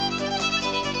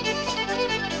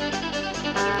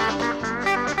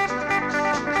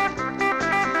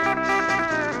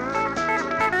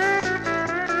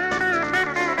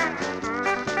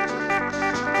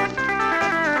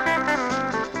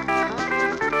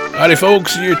Howdy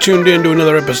folks, you're tuned in to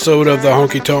another episode of the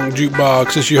Honkytonk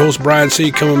Jukebox. It's your host Brian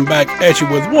C. coming back at you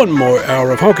with one more hour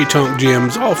of honky-tonk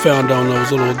gems, all found on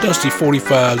those little dusty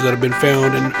 45s that have been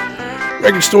found in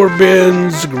record store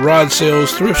bins, garage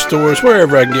sales, thrift stores,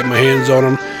 wherever I can get my hands on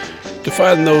them, to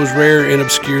find those rare and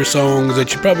obscure songs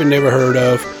that you probably never heard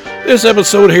of. This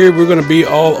episode here, we're going to be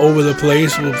all over the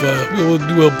place.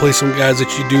 We'll play some guys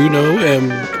that you do know,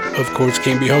 and of course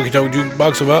can't be Honkytonk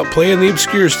Jukebox without playing the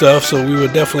obscure stuff, so we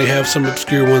would definitely have some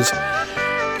obscure ones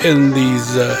in these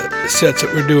sets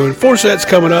that we're doing. 4 sets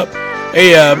coming up.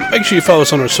 Hey, make sure you follow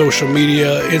us on our social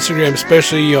media, Instagram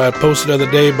especially. I posted the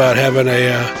other day about having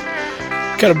a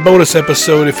kind of bonus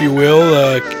episode, if you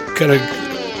will, kind of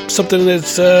something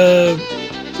that's, I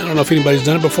don't know if anybody's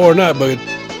done it before or not, but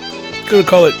I'm going to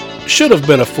call it Should Have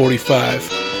Been a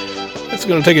 45. It's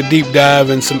going to take a deep dive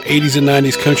in some 80s and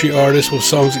 90s country artists with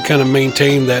songs that kind of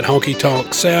maintain that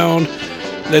honky-tonk sound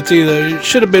that's either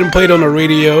should have been played on the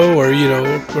radio or,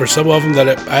 or some of them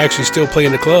that I actually still play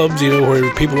in the clubs, where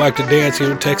people like to dance.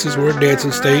 Texas, we're a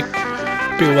dancing state.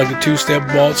 People like the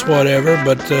two-step waltz, whatever.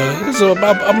 But so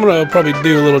I'm going to probably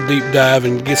do a little deep dive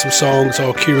and get some songs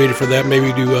all curated for that.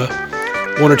 Maybe do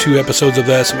 1 or 2 episodes of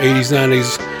that, some 80s,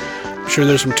 90s. I'm sure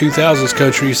there's some 2000s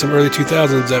country, some early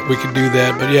 2000s that we could do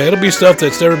that. But yeah, it'll be stuff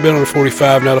that's never been on a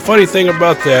 45. Now, the funny thing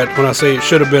about that, when I say it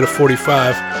should have been a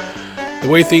 45, the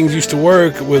way things used to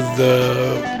work with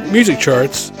the music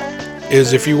charts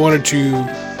is if you wanted to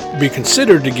be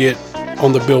considered to get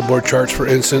on the Billboard charts, for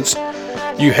instance,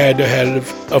 you had to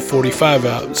have a 45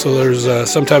 out. So there's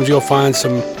sometimes you'll find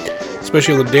some,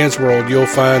 especially in the dance world, you'll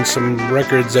find some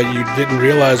records that you didn't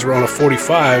realize were on a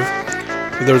 45.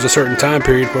 There was a certain time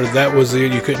period where that was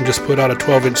you couldn't just put out a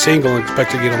 12-inch single and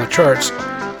expect to get on the charts.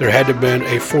 There had to have been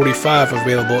a 45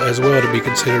 available as well to be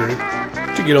considered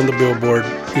to get on the Billboard,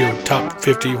 top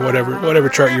 50, whatever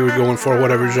chart you were going for,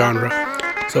 whatever genre.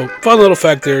 So fun little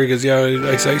fact there, because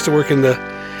like I said, I used to work in the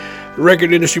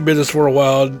record industry business for a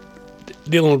while,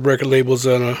 dealing with record labels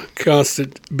on a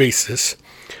constant basis.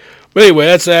 But anyway,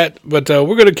 that's that. But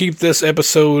we're going to keep this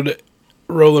episode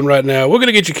rolling right now. We're going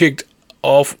to get you kicked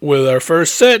off with our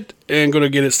first set and going to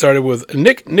get it started with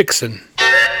Nick Nixon.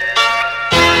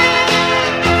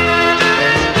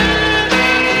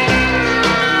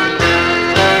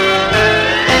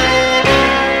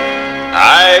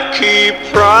 I keep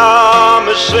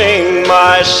promising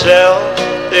myself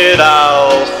that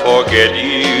I'll forget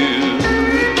you,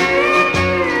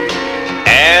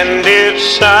 and it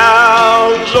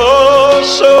sounds oh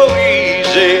so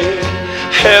easy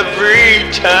every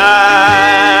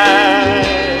time.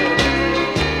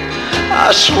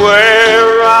 I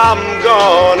swear I'm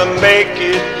gonna make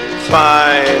it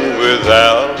fine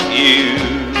without you,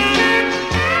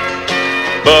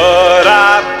 but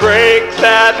I break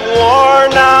that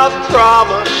worn out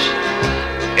promise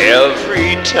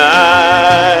every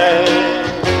time.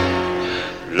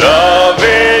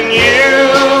 Loving you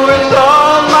with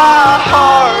all my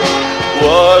heart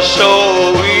was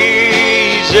so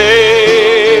easy,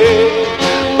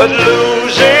 but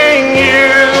losing you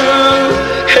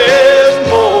is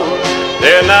more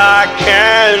than I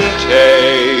can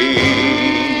take.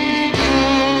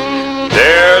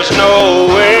 There's no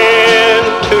end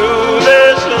to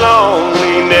this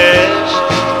loneliness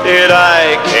that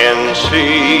I can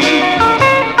see.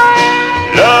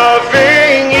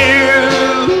 Loving you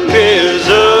is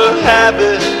a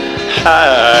habit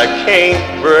I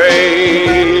can't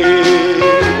break.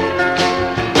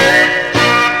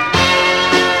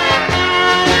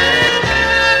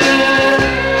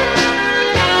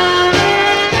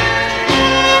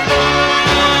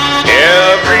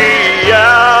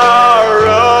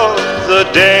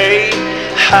 Day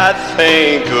I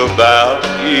think about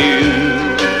you,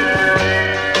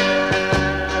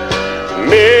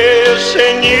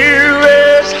 missing you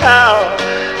is how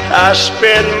I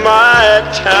spend my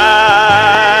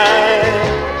time.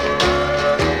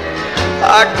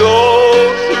 I go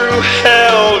through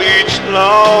hell each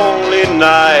lonely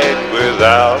night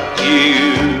without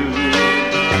you,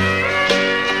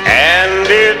 and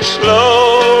it's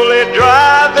slowly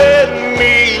driving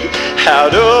me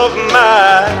out of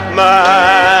my mind.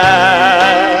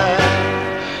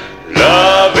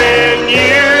 Loving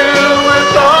you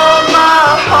with all my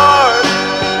heart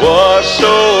was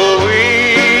so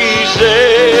easy,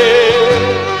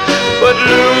 but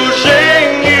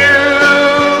losing you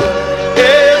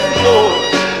is more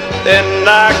than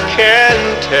I can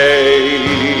take.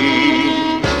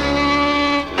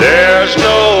 There's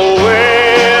no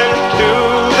end to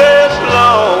this love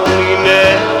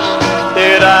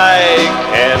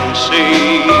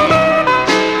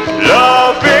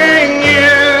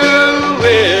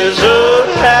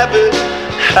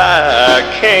I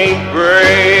can't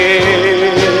break.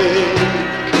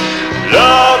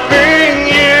 Loving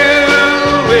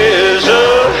you is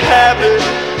a habit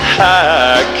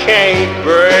I can't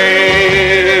break.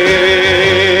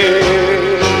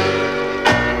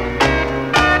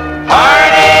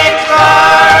 Heartaches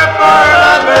are for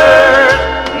lovers,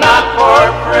 not for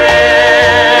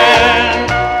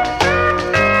friends.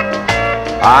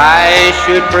 I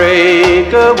should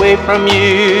break away from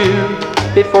you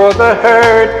before the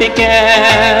hurt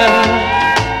began.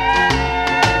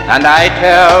 And I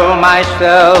tell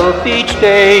myself each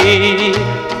day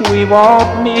we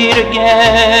won't meet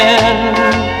again.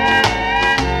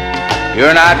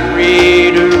 You're not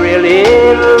free to really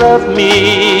love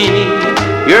me.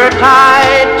 You're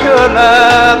tied to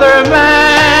another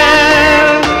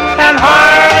man. And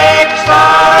heartaches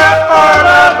are for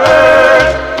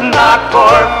lovers, not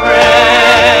for friends.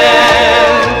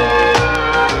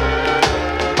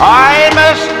 I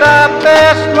must stop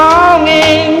this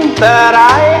longing that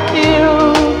I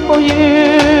feel for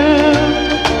you.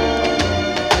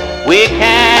 We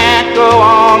can't go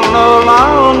on no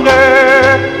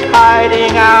longer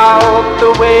hiding out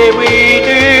the way we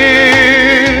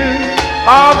do.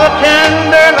 All the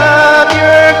tender love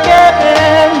you're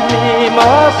giving me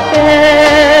must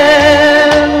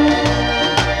end.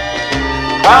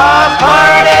 'Cause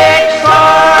heartaches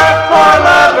are for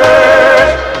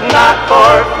lovers, not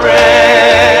for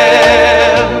friends.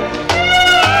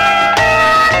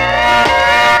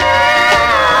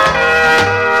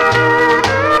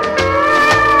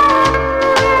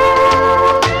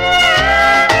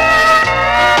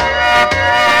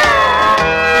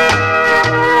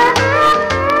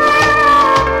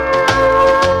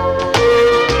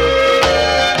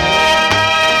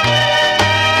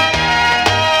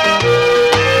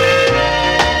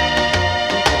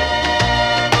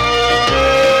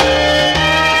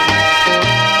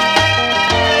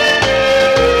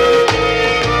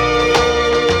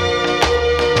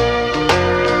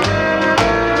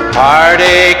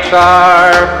 Heartaches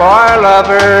are for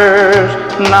lovers,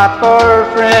 not for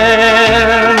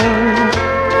friends.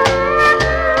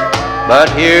 But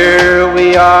here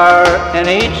we are in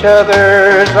each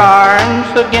other's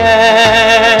arms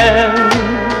again.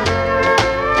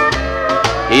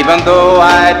 Even though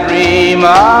I dream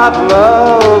of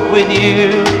love with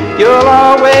you, you'll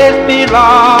always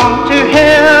belong to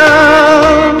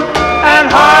him.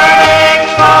 And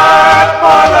heartaches are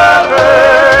for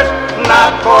lovers,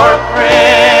 not for friends.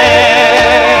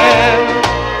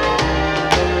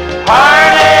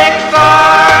 Heartaches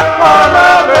are for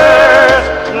lovers,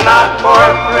 not for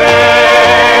friends.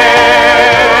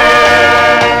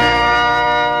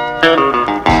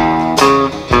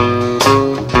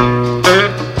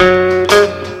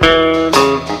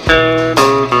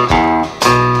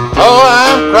 Oh,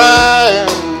 I'm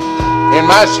crying in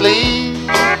my sleep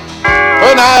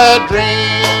when I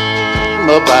dream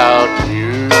about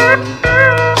you.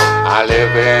 I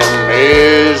live in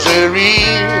misery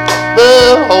the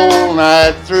whole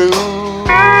night through.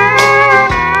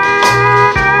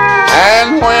 And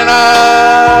when I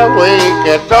wake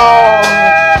at dawn,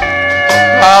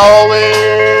 I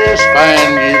always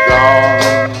find you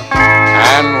gone.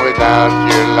 And without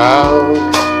your love,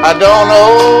 I don't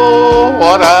know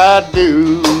what I'd do.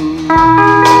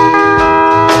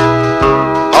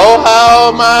 Oh, how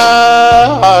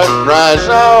my heart cries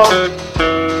out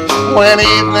when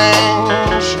evening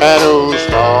shadows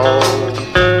fall.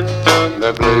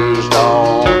 The blues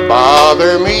don't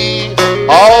bother me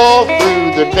all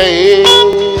through the day.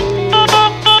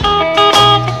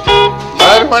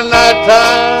 But when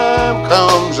nighttime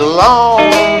comes along,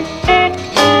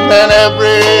 then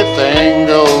everything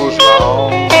goes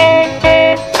wrong.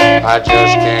 I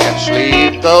just can't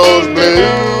sleep, those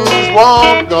blues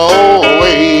won't go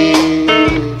away.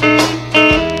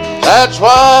 That's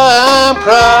why I'm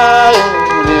crying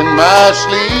in my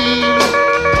sleep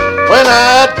when I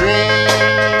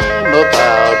dream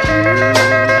about you.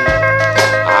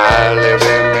 I live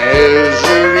in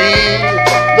misery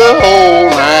the whole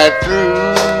night through.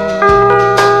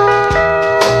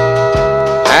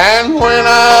 And when I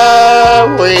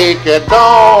wake at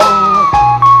dawn,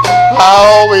 I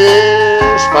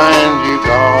always find you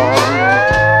gone.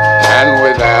 And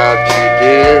without you,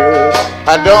 dear, I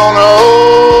don't know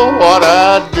what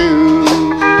I'd do.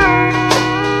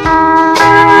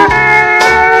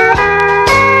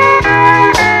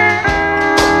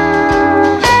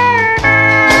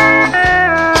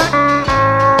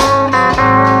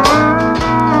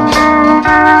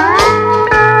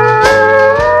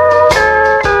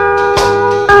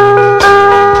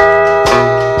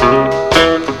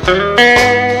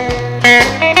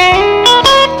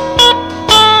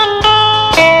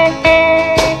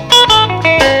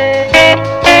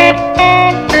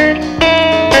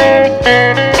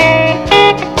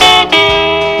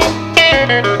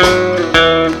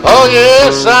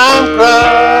 Yes, I'm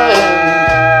crying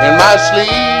in my sleep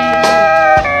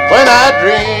when I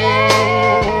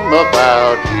dream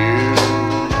about you.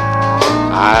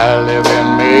 I live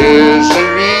in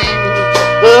misery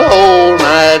the whole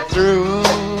night through.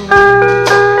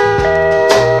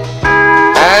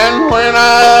 And when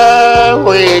I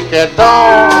wake at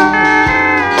dawn,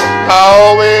 I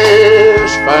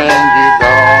always find you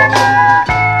gone.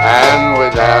 And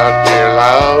without your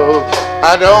love,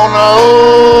 I don't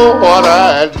know what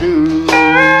I'd do.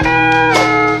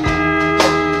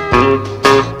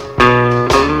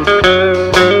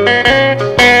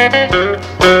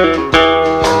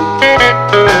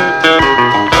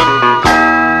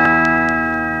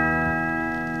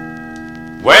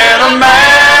 When a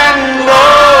man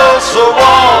loves a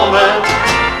woman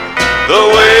the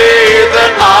way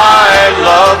that I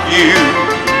love you,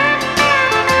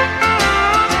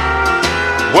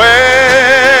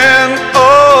 when a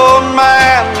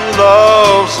man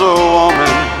loves a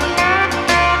woman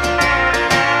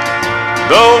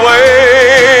the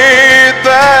way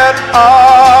that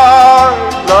I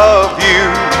love you,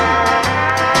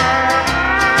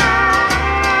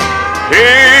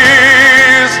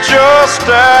 he's just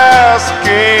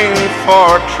asking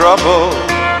for trouble,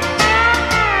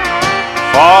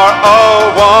 for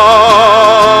a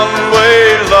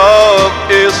one-way love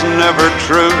is never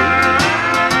true.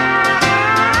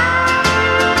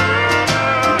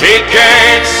 He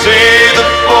can't see the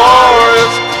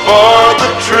forest for the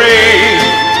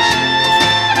trees.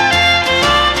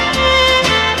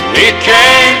 He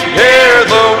can't hear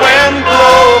the wind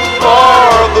blow for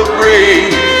the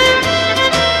breeze.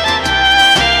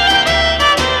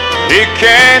 He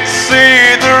can't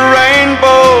see the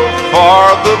rainbow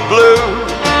for the blue.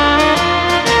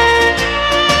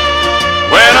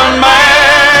 When a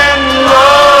man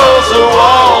loves a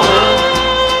woman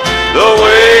the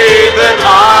way that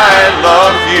I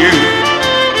love you,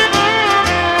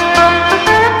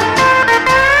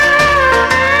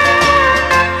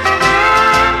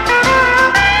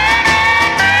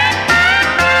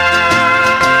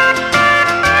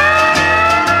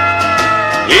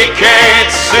 he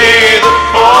can't see the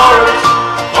forest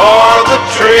or the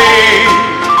trees.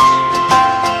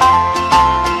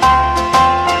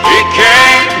 He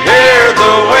can't hear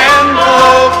the wind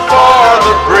blow for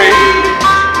the breeze.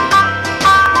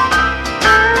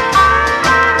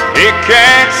 He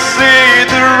can't see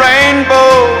the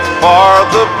rainbow for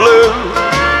the blue.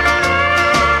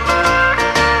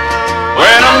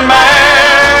 When a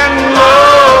man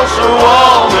loves a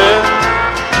woman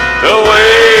the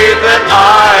way that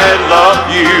I love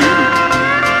you,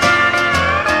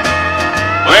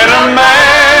 when a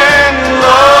man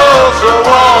loves a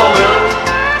woman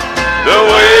the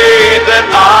way that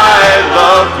I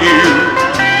love you,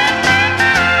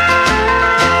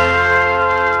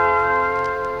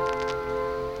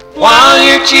 while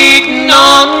you're cheating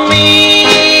on me,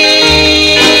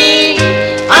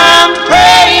 I'm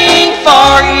praying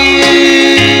for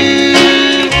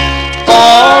you,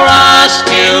 for I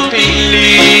still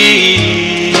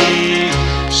believe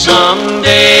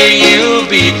someday you'll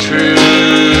be true.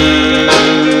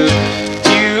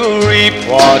 You'll reap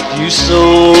what you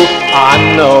sow, I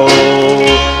know,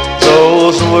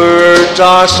 those words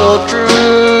are so true.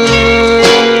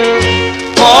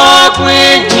 For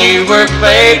when you were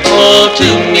faithful to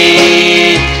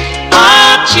me,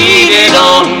 I cheated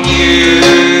on you.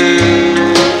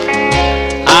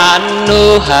 I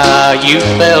know how you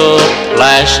felt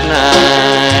last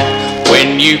night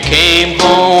when you came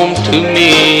home to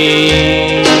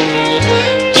me.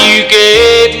 You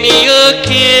gave me a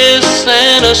kiss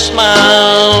and a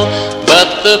smile,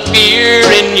 but the fear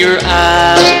in your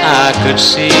eyes I could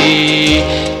see.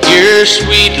 Your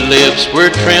sweet lips were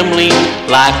trembling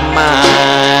like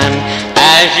mine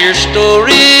as your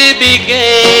story began.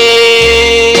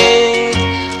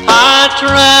 I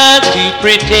tried to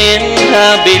pretend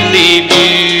I believed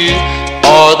you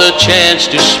for the chance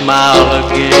to smile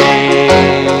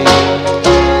again.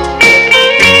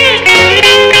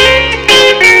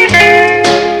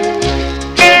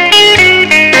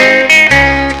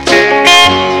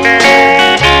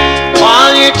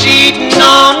 While you're cheating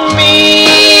on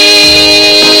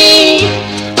me,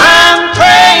 I'm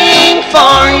praying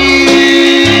for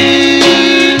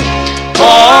you, for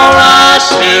I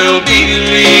still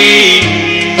believe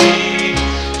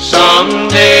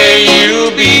someday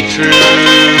you'll be true.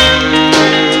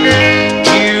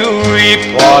 You reap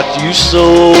what you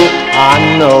sow, I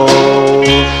know,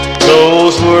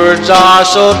 those words are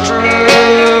so true.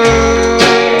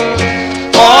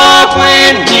 For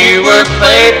when you were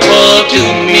faithful to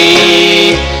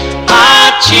me,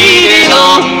 I cheated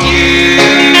on you.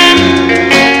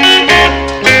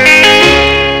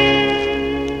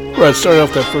 Right, started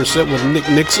off that first set with Nick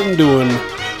Nixon doing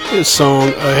his song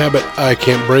A Habit I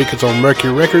Can't Break. It's on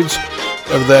Mercury Records.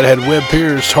 After that had Webb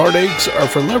Pierce, Heartaches Are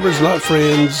For Lovers Not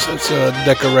Friends. It's a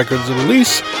Decca Records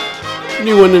release.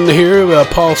 New one in here,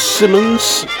 Paul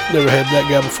Simmons. Never had that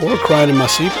guy before. Crying in My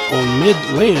Sleep on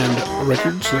Midland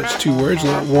Records. That's 2 words,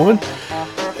 not 1.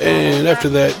 And after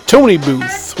that, Tony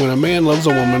Booth, When a Man Loves a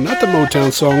Woman. Not the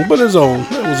Motown song, but his own.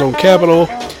 That was on Capitol.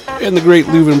 And the great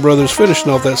Louvin Brothers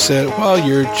finishing off that set, While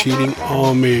You're Cheating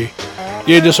on Me.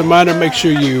 Yeah, just a reminder, make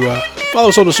sure you follow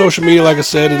us on the social media, like I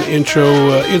said in the intro,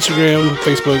 Instagram,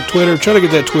 Facebook, Twitter. Trying to get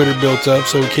that Twitter built up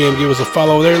so you can give us a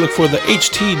follow there. Look for the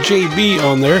HTJB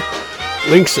on there.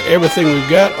 Links to everything we've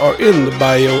got are in the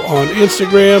bio on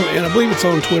Instagram, and I believe it's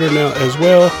on Twitter now as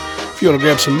well. If you want to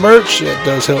grab some merch, that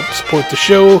does help support the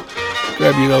show.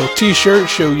 Grab your little t-shirt,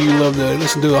 show you love to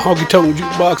listen to the Honkytonk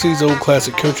Jukebox, these old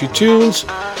classic country tunes.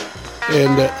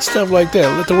 And stuff like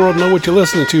that. Let the world know what you're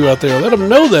listening to out there. Let them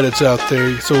know that it's out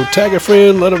there. So tag a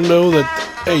friend. Let them know that,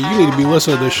 hey, you need to be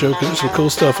listening to this show because there's some cool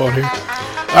stuff on here.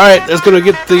 All right, that's going to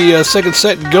get the second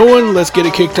set going. Let's get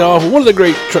it kicked off. One of the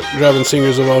great truck driving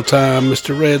singers of all time,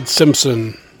 Mr. Red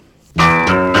Simpson.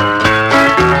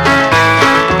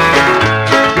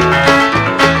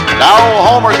 Now,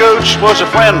 Homer Gooch was a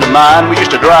friend of mine. We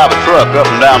used to drive a truck up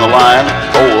and down the line.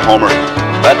 Old Homer,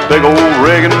 that big old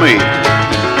rig and me.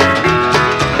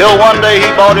 Till one day he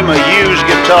bought him a used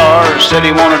guitar, said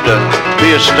he wanted to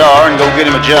be a star and go get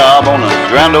him a job on the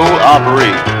Grand Ole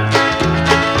Opry.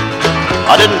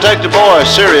 I didn't take the boy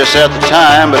serious at the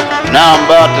time, but now I'm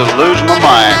about to lose my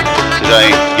mind, 'cause I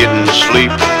ain't getting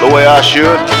sleep the way I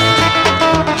should.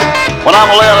 When I'm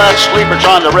laying that sleeper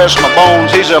trying to rest my bones,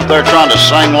 he's up there trying to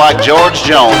sing like George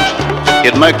Jones.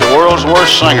 It'd make the world's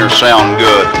worst singer sound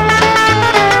good.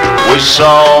 We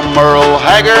saw Merle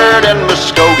Haggard in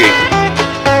Muskogee,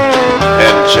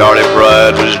 and Charlie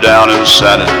Pride was down in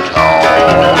San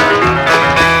Antonio.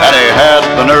 And he had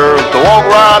the nerve to walk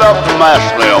right up and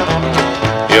ask them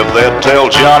if they'd tell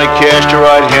Johnny Cash to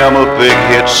write him a big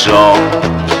hit song.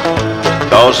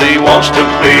 'Cause he wants to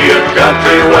be a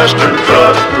country western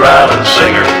truck driving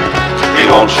singer. He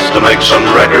wants to make some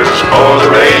records for the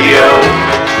radio.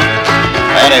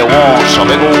 And he wants a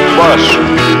big old bus,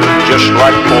 just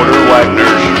like Porter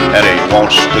Wagner's. And he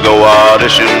wants to go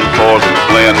audition for the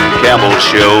Glenn Campbell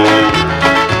show.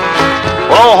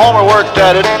 Well, old Homer worked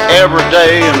at it every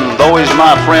day, and though he's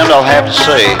my friend, I'll have to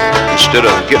say, instead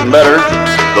of getting better,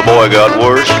 the boy got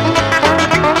worse.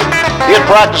 He'd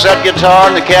practice that guitar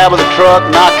in the cab of the truck,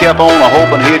 and I kept on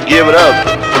hoping he'd give it up.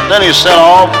 But then he sent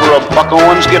off for a Buck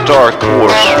Owens guitar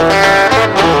course.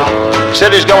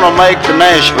 Said he's gonna make the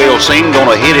Nashville scene,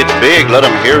 gonna hit it big, let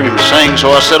him hear him sing.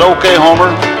 So I said, okay,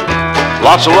 Homer,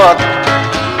 lots of luck.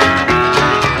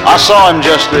 I saw him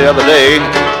just the other day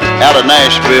out of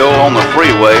Nashville on the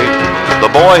freeway. The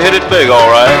boy hit it big, all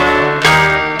right.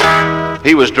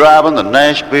 He was driving the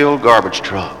Nashville garbage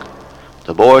truck.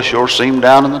 The boy sure seemed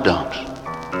down in the dumps.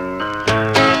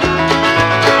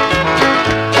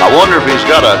 I wonder if he's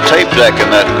got a tape deck in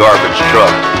that garbage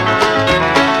truck.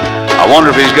 I wonder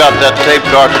if he's got that tape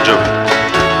cartridge of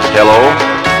Hello,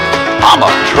 I'm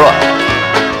a Truck.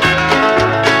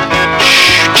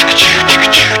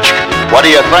 What do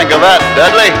you think of that,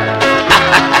 Dudley?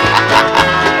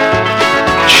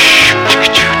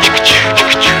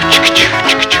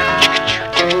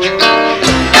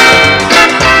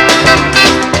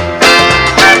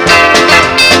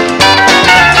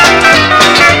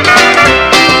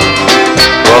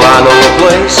 Well, I know a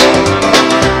place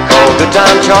called Good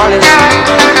Time Charlie's,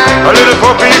 a little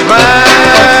four-piece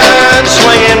band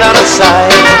swinging out of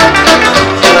sight.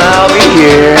 And I'll be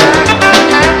here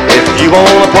if you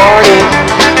wanna party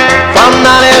from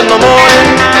 9 in the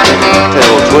morning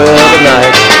till 12 at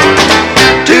night.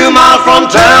 2 miles from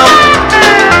town,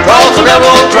 cross the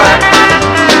railroad track,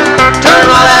 turn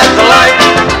right at the light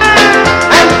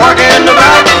and park in the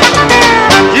back.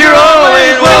 You're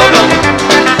always welcome,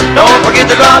 don't forget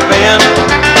to drop in.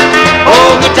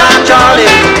 Oh, Good Time Charlie,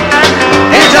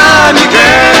 anytime you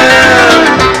can.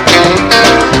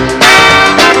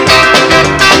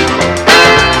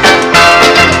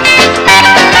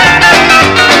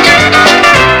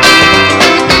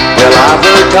 Well, I've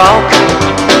heard talk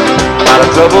about a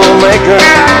troublemaker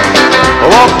who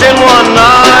walked in one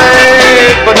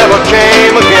night but never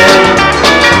came again.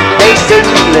 They said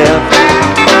he left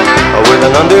with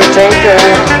an undertaker.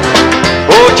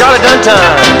 Oh, Charlie done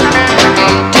time,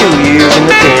 2 years in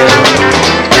the pen.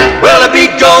 Well, the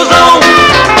beat goes on,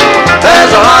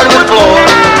 there's a hardwood floor,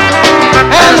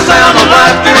 and the sound of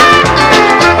laughter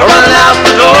running out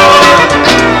the door.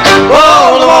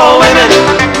 Oh, the old women,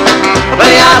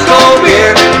 plenty ice cold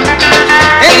beer,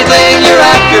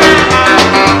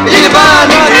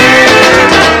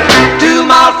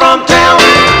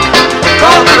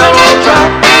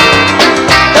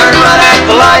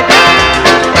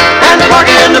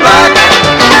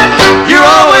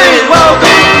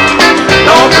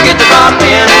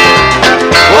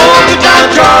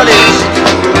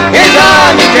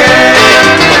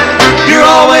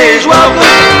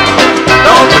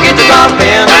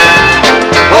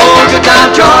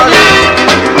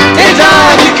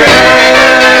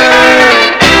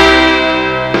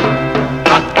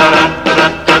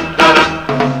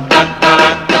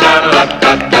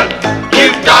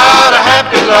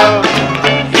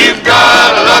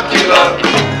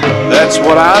 That's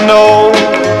what I know,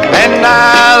 and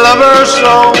I love her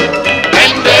so.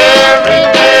 And every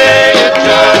day it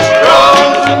just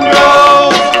grows and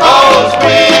grows, 'cause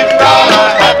we've got a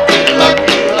happy,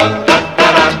 lucky,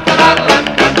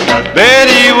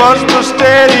 Betty was so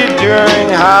steady during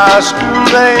high school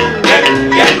days.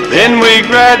 Then we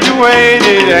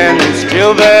graduated and it's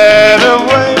still that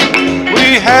way.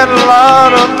 We had a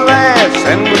lot of laughs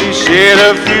and we shed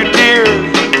a few tears,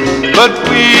 but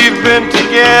we've been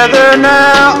together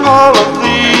now all of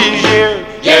these years.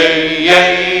 yay,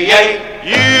 yay, yay.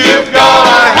 You've Got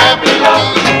a happy love,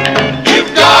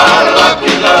 you've got a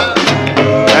lucky love.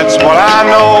 That's what I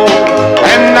know,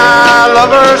 and I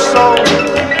love her so.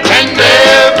 And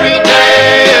every day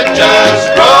it just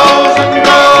grows and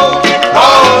grows,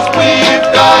 'cause we've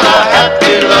got a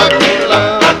happy, lucky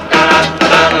love.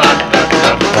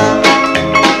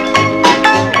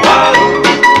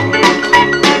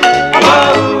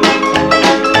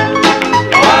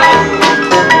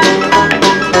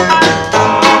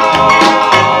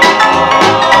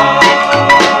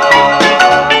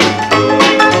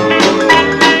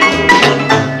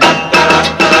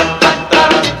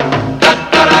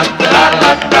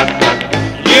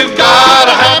 You've got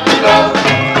a happy love,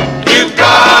 you've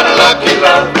got a lucky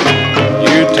love.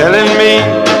 You telling me,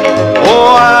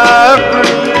 oh I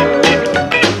agree.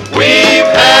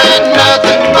 We've had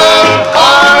nothing but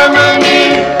harmony.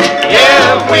 Yeah,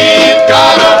 we've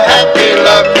got a happy,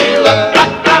 lucky love.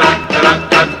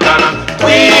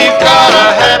 We've got a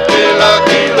happy,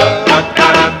 lucky love.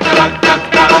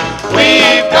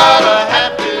 We've got a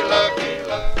happy, lucky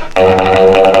love.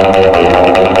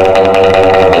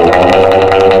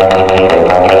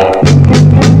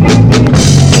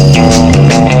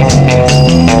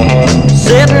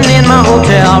 Sitting in my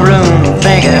hotel room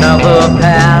thinking of the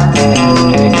past,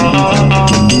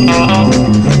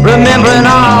 remembering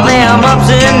all them ups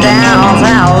and downs.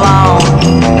 How long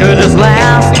could this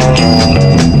last?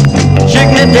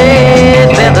 Chicken a day,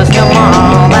 feathers come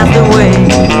on, that's the way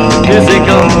this it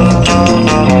goes.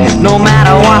 No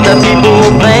matter what the people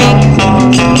think,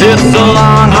 it's a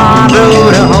long hard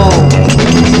road to hoe.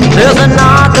 There's a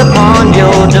knock upon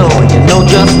your door, you know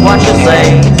just what you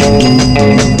say.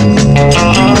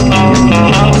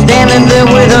 Standing there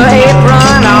with her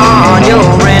apron on, your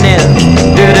rent is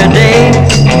due today.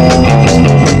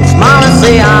 Smile and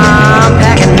say I'm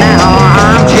packing now,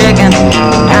 I'm checking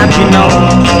out, you know.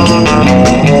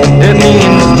 It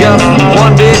means just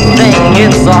one big thing,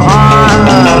 it's a hard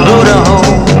road to hoe.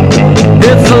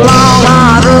 It's a long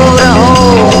hard road to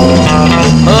hoe,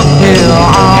 uphill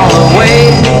all the way.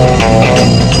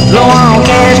 Low on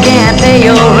cash, can't pay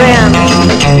your rent,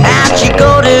 out you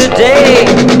go today.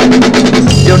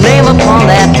 Your name upon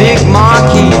that big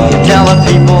marquee, tell the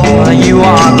people you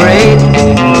are great.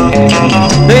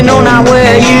 They know not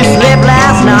where you slept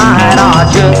last night, or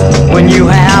just when you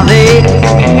have ate.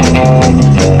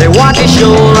 They watch you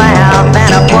show, laugh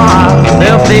and applaud,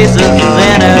 their faces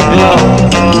in a glow.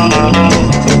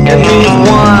 It means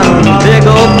one big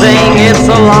old thing, it's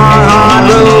a long hard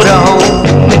road to hoe.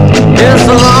 It's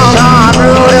a long hard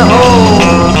road to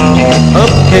hoe,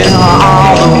 uphill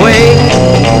all the way.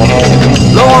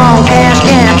 Low on cash,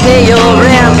 can't pay your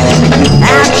rent,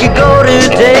 out you go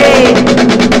today.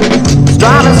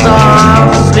 Driving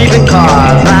stars, sleeping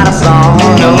cars, write a song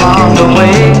along the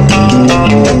way.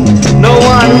 No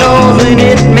one knows when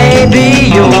it may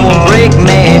be, your break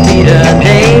may be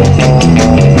today.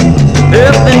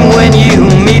 If and when you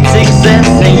meet success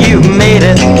and you've made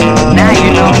it, now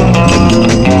you know.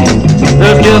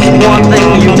 There's just one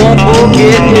thing you won't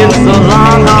forget, it's a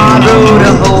long hard road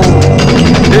to hoe.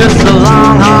 It's a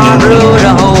long hard road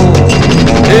to hoe.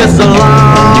 It's a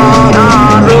long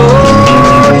hard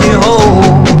road to hoe.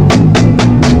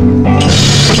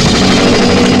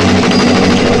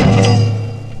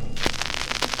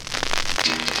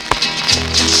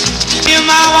 Me and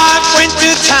my wife went to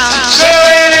town.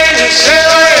 Silly lady,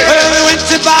 silly. Well, we went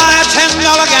to buy a $10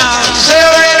 gown.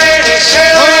 Silly lady,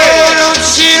 silly. Oh, don't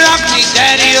she rock me,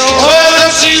 daddy, oh. Oh,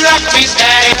 don't she rock me,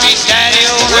 daddy, Daddy,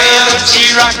 oh. well, don't she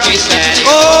rock me, daddy.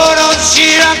 Oh, don't she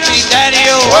rock me, daddy,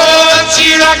 oh. Oh, don't she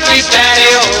rock me, daddy,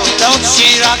 oh. Don't she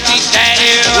rock me,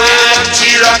 daddy, Well, oh. don't she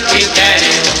rock me,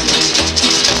 daddy.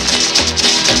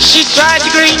 She tried the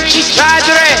green, she tried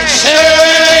the red.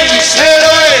 Silly lady,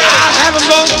 silly. I'll have them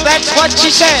both, that's what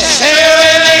she said. Silly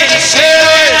lady,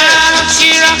 silly. Now, don't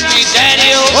she rock me,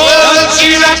 daddy, oh. Oh, don't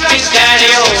she rock me,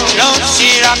 daddy, oh. Don't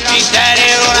she rock me,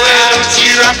 daddy, oh. Well, don't she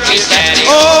rock me, daddy.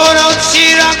 Oh, don't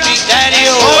she rock me, daddy,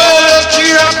 Oh, oh. don't she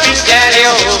rock me, daddy,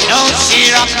 oh. Don't she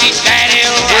rock me, daddy,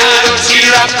 oh. Well, don't she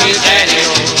rock me, daddy,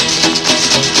 oh.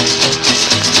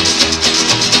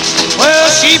 Well,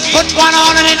 she put one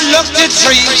on and it looked a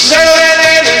treat. Sail away,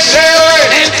 lady, sail away.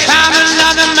 Then found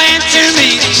another man to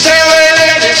meet. Sail away,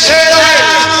 lady, sail away.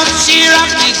 Now don't she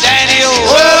rock me, daddy-o.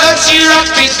 Oh, Don't she rock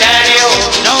me, daddy-o.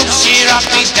 Don't she rock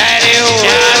me, daddy-o.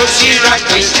 Now don't she rock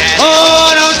me, daddy.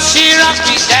 Oh, don't she rock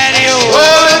me, daddy-o.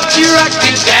 Oh, don't you rock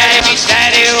me, Daddy,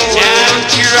 daddy-o. Now don't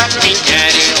you rock me,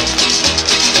 daddy-o.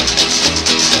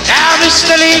 Now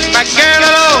Mr. Leave my girl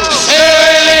alone. sail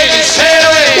away, lady, sail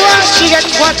away. Well, she got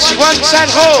what she wants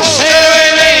at home. Sail away,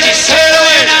 lady, sail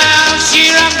away. Now she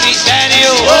rock me,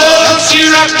 daddy-o. Oh, don't you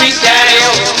rock me,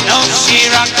 daddy-o. Don't she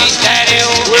rock me,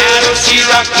 daddy-o. Well, don't you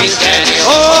rock me, daddy-o.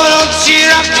 Oh, don't she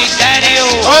rock me, daddy-o.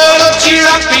 Oh, don't you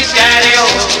rock me, daddy-o.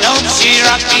 Don't she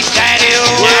rock me, daddy-o.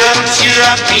 Well, don't you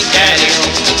rock me, daddy-o.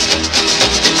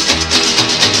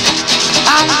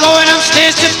 I'm going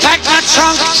upstairs to pack my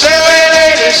trunk. Sail away,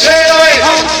 lady, sail away.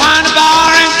 Home, find a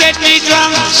bar and get me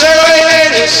drunk. Sail away,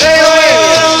 lady, sail away.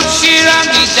 Oh, don't she rock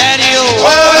me, daddy-o.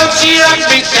 Oh, don't you rock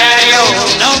me, daddy-o.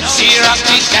 Don't she rock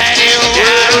me, daddy-o.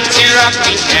 Don't you rock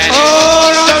me, daddy-o.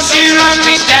 Oh, don't she rock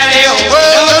me, daddy-o.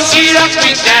 Don't she rock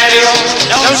me, daddy-o.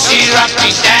 Don't she rock me,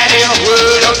 daddy-o.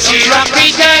 Don't she rock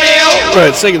me, daddy-o.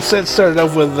 Right, second set started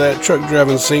off with that truck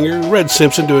driving singer, Red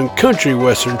Simpson doing country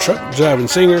western truck driving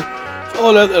singer.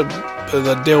 Followed up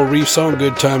the Dale Reef song,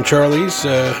 Good Time Charlie's.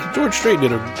 George Strait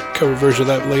did a cover version of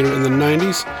that later in the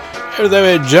 90s. After that, we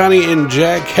had Johnny and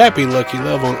Jack, Happy Lucky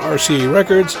Love on RCA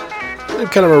Records.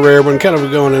 And kind of a rare one, kind of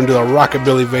going into a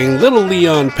rockabilly vein. Little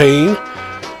Leon Payne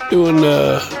doing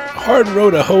Hard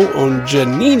Road to Hoe on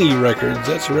Janini Records.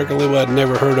 That's a record label I'd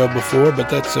never heard of before, but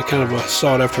that's a kind of a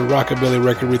sought-after rockabilly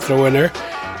record we throw in there.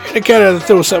 And to kind of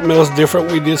throw something else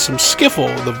different, we did some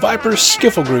skiffle, the Vipers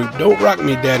Skiffle Group. Don't Rock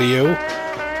Me, Daddy-O.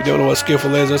 If you don't know what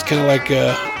skiffle is, that's kind of like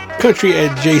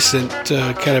country-adjacent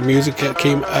kind of music that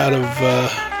came out of the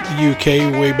UK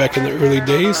way back in the early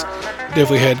days.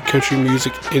 Definitely had country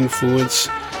music influence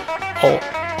all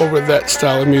over that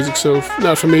style of music. So if you're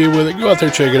not familiar with it, go out there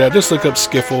and check it out. Just look up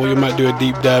skiffle. You might do a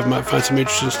deep dive, might find some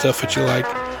interesting stuff that you like.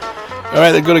 All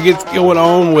right, they're going to get going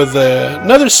on with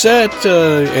another set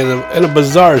and a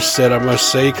bizarre set, I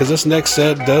must say, because this next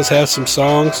set does have some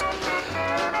songs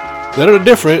that are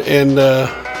different. And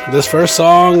this first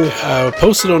song I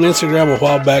posted on Instagram a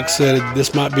while back, said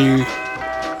this might be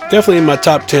definitely in my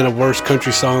top 10 of worst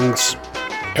country songs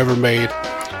ever made.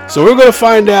 So we're going to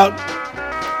find out.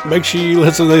 Make sure you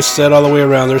listen to this set all the way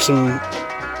around. There's some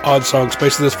odd songs,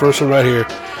 especially this first one right here.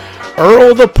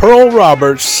 Earl the Pearl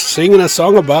Roberts singing a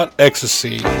song about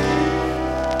ecstasy.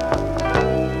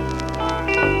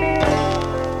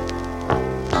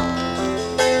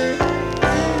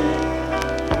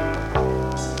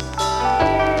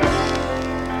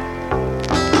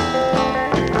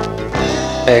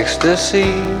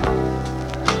 Ecstasy,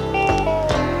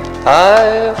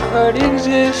 I've heard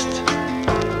exist,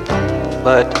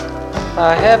 but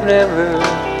I have never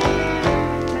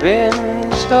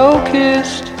been so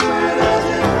kissed.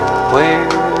 Where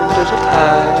does it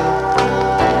hide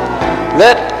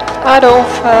that I don't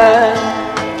find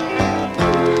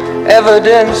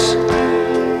evidence,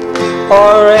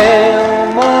 or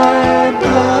am I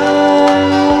blind?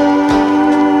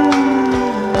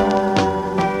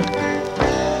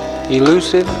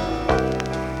 Elusive,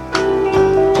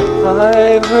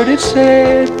 I've heard it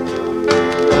said,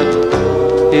 but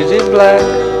is it black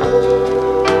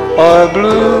or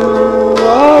blue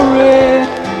or red?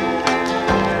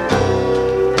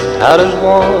 How does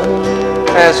one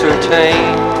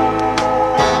ascertain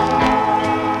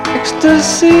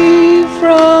ecstasy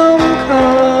from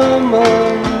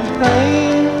common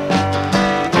pain?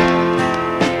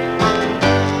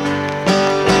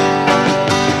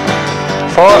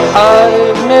 For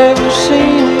I've never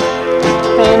seen it,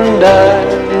 and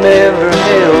I've never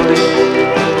held it.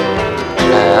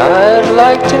 Now I'd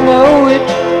like to know it,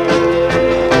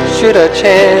 should I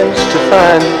chance to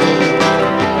find it.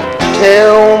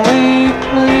 Tell me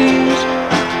please,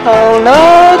 I'll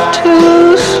not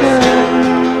too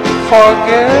soon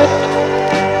forget.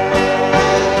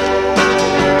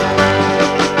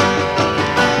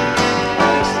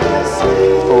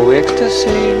 Oh,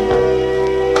 ecstasy,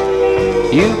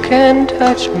 you can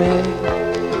touch me,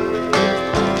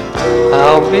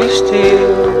 I'll be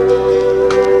still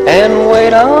and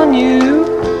wait on you.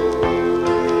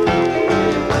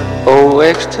 Oh,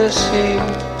 ecstasy,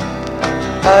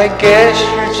 I guess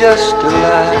you're just a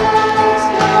lie.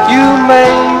 You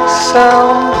make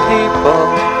some people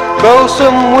grow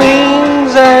some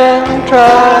wings and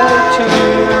try to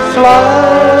fly.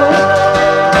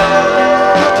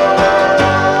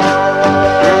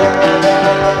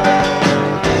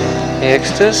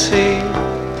 Ecstasy,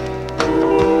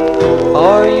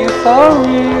 are you for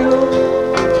real.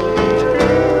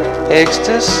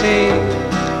 Ecstasy,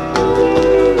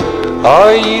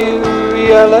 are you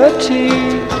reality?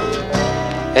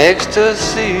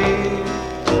 Ecstasy.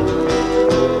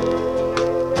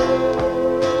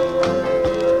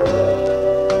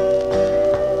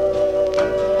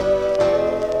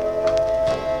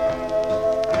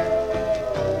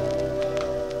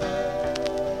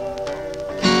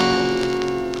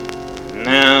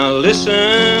 Now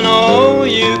listen, all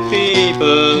you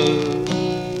people,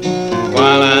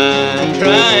 while I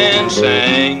try and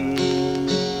sing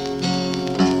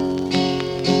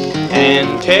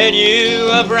and tell you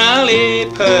of Riley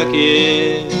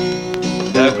Puckett,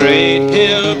 the great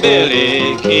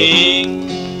hillbilly king.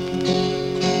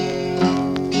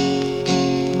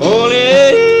 Oh,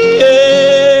 lady,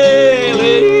 yeah,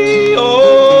 lady,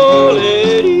 oh,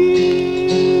 lady.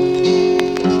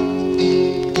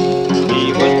 He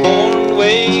was born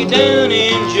way down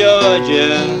in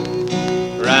Georgia,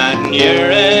 right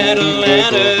near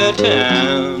Atlanta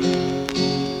town.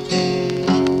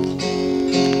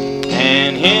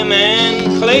 And him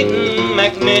and Clayton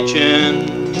McMitchin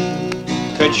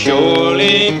could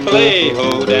surely play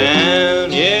hold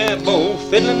down. Yeah, both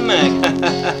fiddling Mac.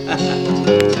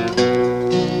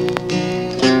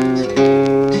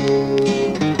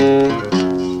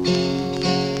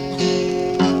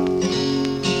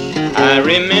 I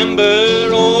remember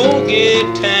old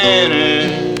Git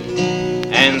Tanner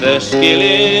and the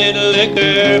Skillet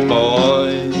Liquor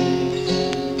Boys,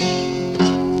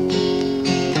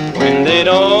 when they'd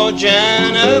all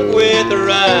join up with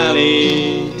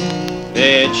Riley,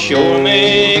 they'd sure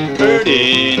make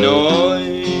pretty noise.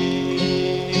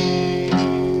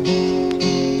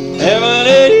 Have a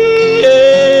lady,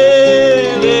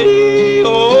 yeah, lady,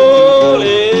 oh,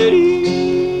 lady.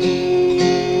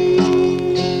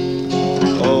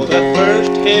 Oh, the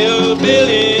first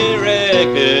hillbilly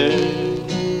record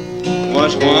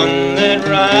was one that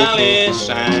Riley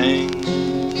sang.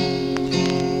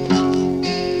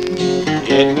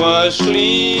 It was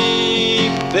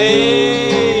Sleep,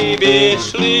 Baby,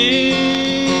 Sleep,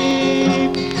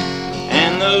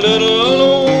 and the little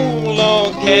old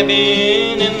log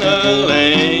cabin in the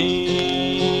lane.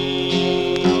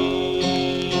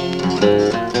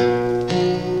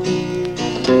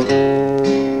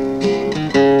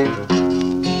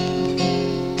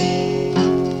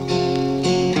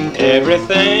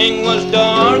 Everything was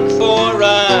dark for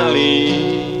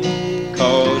Riley,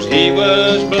 'cause he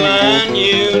was blind,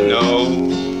 you know.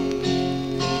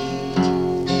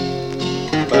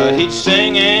 But he'd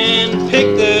sing and pick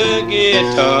the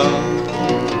guitar,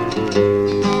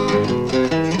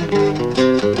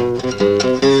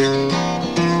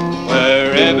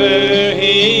 wherever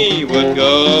he would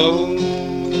go.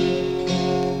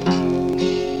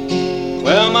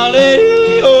 Well, my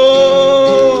lady,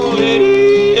 oh,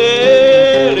 lady,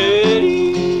 yeah, lady,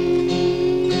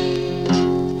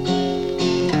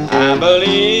 I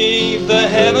believe the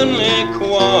heavenly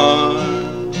choir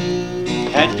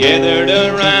had gathered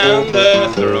around the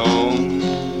throne,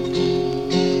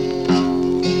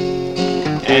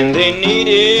 and they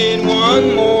needed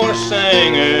one more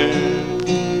singer,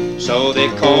 so they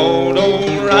called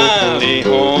old Riley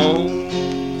home.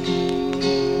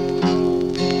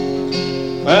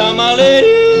 Well, my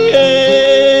lady,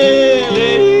 yeah,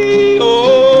 lady,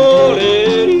 oh,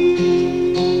 lady.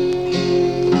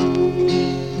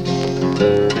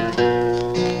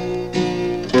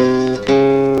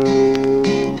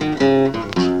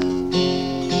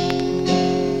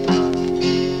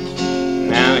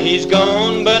 Now he's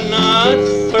gone but not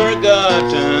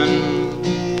forgotten,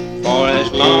 for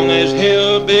as long as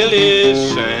hillbillies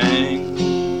sing,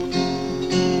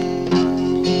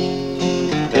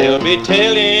 they'll be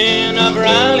telling of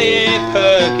Riley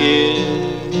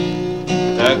Puckett,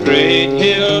 the great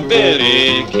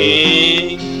hillbilly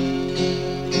king.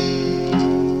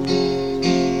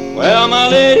 Well, my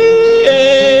lady,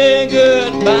 yeah,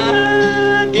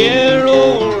 goodbye, dear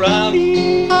old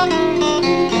Riley.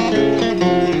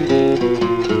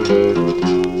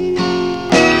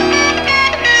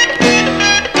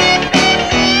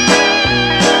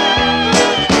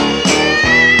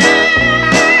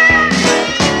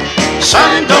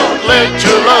 Son, don't let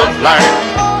your love light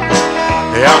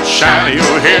outshine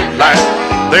your headlight.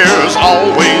 There's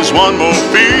always one more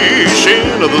fish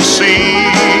in the sea.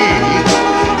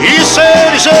 He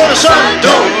said, son,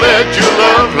 don't let your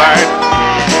love light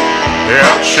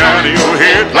outshine your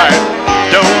headlight.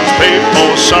 Don't pay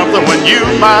for something when you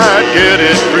might get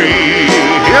it free.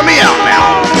 Hear me out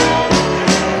now.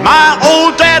 My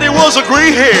old daddy was a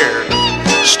gray-haired,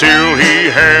 still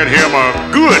he had him a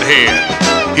good head.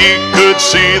 he could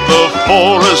see the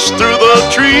forest through the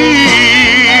trees.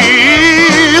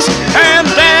 And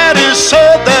Daddy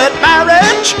said that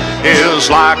marriage is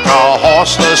like a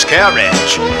horseless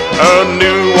carriage. A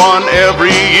new one every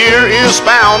year is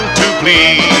bound to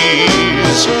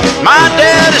please. My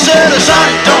daddy said,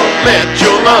 son, don't let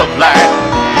your love light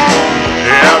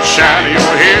outshine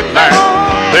your headlight.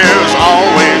 There's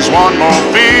always one more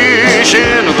fish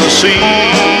in the sea.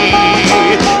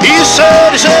 He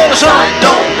said, son,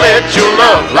 don't let your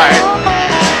love light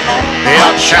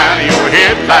outshine your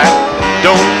headlight.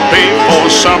 Don't pay for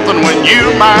something when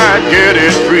you might get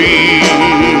it free.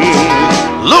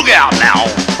 Look out now.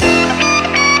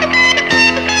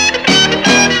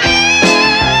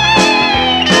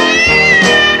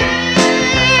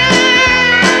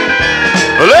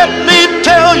 Let me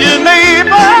tell you,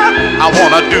 neighbor, I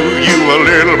wanna do you a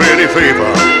little bitty favor.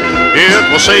 It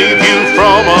will save you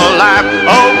from a life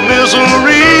of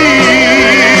misery.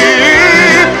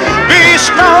 Be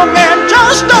strong and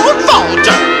just don't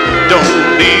falter.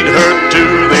 Don't lead her to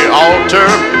the altar.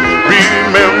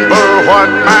 Remember what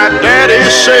my daddy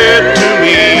said to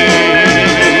me.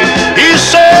 He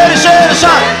said,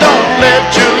 son, don't let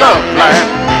your love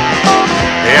light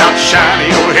outshine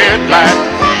your headlight.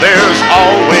 There's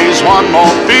always one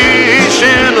more fish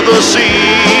in the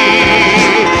sea.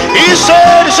 He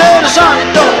said, son,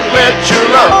 don't let your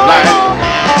love light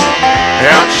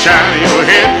outshine your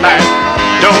headlight.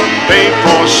 Don't pay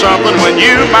for something when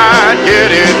you might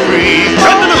get it free.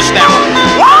 Cut the loose now.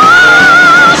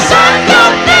 Whoa, son,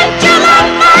 don't let your love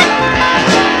light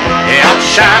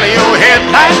outshine your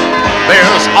headlight.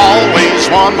 There's always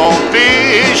one more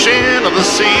fish in the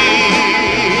sea.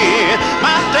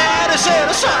 My daddy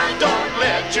said, son, don't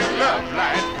let your love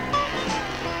light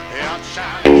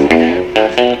outshine your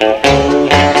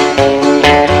headlight.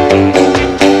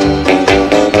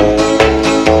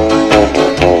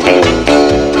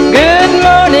 Good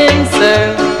morning,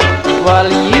 sir.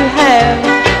 What'll you have?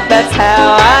 That's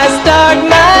how I start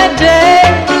my day.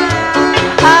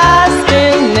 I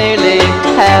spend nearly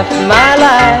half my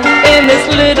life in this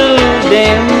little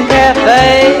dim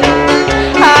cafe.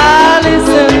 I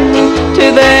listen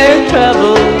to their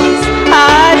troubles.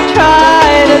 I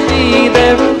try to be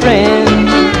their friend.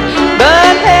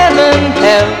 But heaven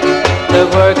help the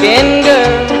working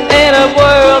girl in a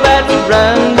world that's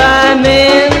run by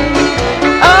men.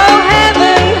 Oh,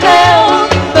 heaven help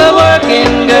the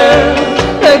working girl.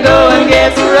 The going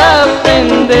gets rough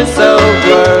in this old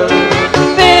world,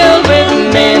 filled with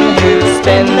men who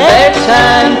spend their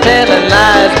time telling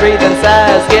lies, breathing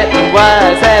sighs, getting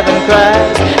wise, having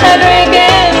cries, and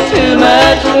drinking too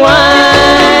much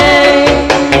wine.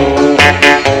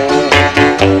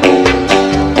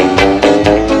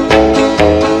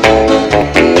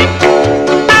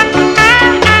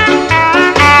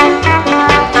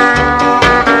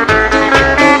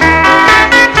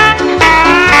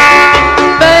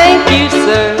 Thank you,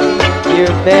 sir,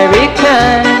 you're very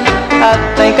kind. I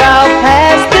think I'll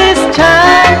pass this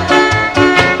time.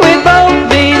 We'd both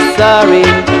be sorry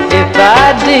if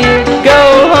I did go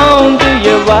home to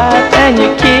your wife and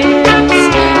your kids.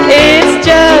 It's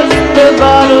just the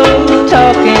bottle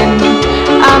talking.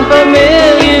 I'm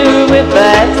familiar with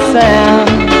that sound.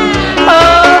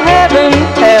 Oh, heaven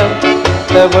help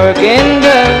the working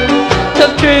girl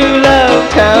till true love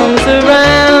comes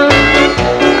around.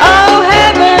 Oh,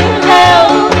 heaven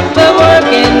help the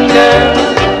working girl.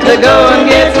 The going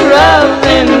gets rough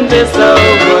in this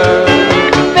old world,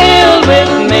 filled with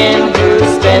men who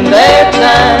spend their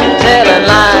time telling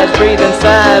lies, breathing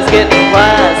sighs, getting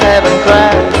wise, having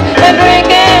cries, and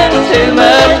drinking too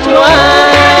much wine.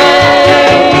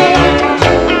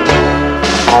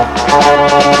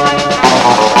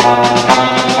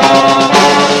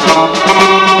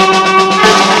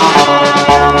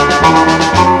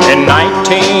 In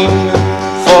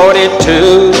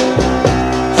 1942,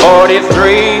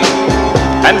 43,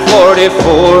 and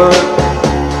 44,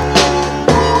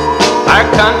 our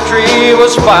country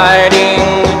was fighting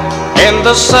in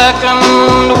the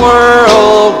Second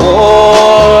World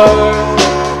War.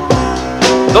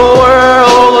 The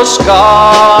world was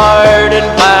scarred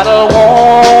and battle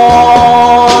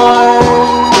worn,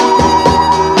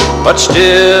 but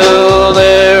still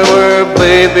there were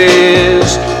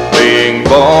babies being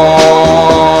born.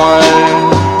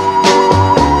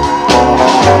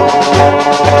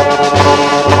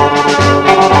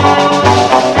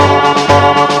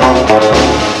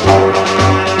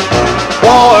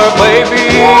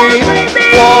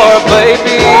 War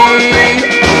baby,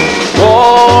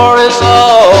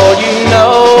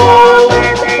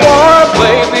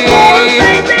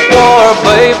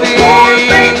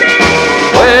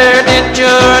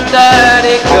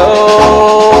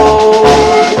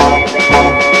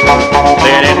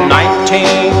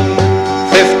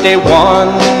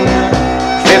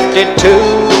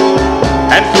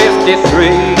 53.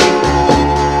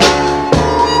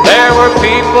 There were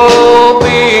people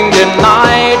being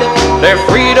denied their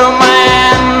freedom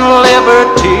and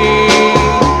liberty.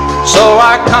 So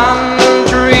our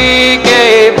country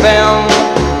gave them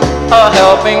a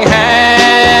helping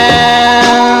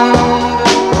hand.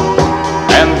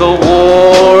 And the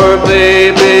war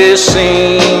baby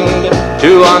seemed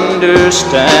to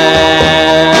understand.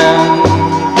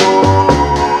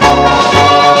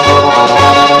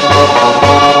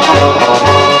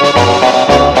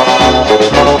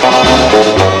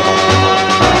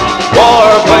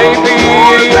 War baby,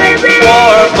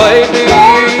 war baby,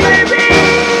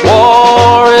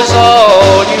 war is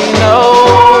all you know.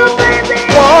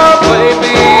 War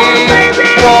baby,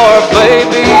 war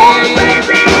baby,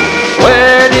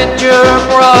 where did your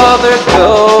brother go?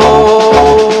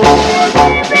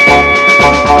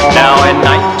 Now in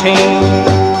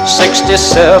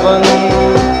 1967,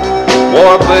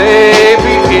 war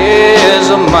baby is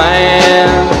a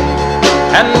man.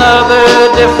 Another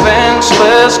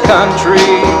defenseless country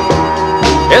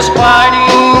is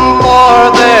fighting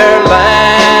for their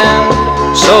land.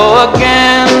 So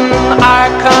again our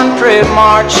country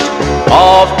marched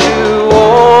off to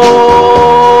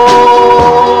war.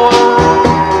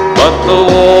 But the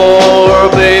war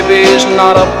baby's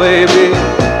not a baby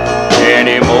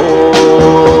anymore.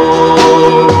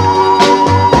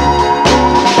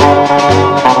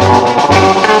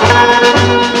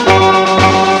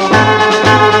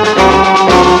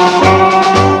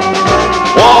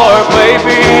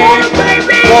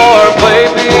 War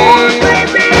baby,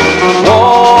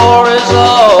 war is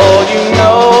all you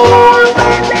know.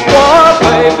 War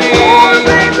baby,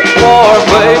 war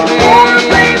baby.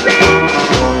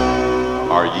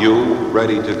 Are you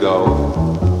ready to go?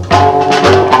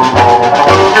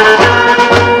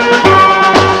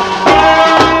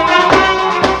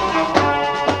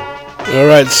 All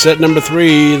right, set number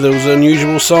 3, those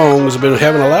unusual songs. I've been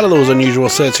having a lot of those unusual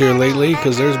sets here lately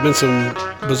because there's been some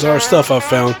bizarre stuff I've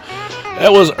found.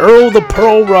 That was Earl the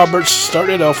Pearl Roberts.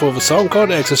 Started off with a song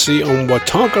called Ecstasy on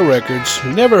Watonka Records.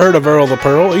 Never heard of Earl the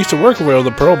Pearl. I used to work with Earl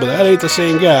the Pearl, but that ain't the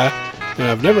same guy. And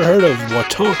I've never heard of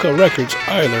Watonka Records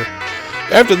either.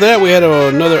 After that, we had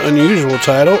another unusual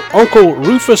title. Uncle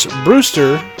Rufus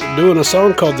Brewster doing a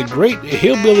song called The Great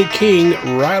Hillbilly King,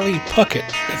 Riley Puckett.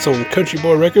 It's on Country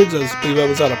Boy Records. I believe that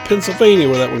was out of Pennsylvania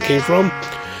where that one came from.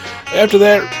 After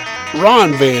that,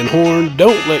 Ron Van Horn,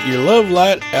 Don't Let Your Love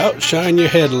Light Outshine Your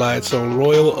Headlights on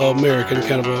Royal American.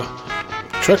 Kind of a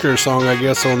trucker song, I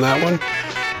guess, on that one.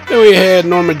 Then we had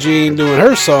Norma Jean doing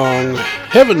her song,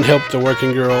 Heaven Help the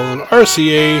Working Girl on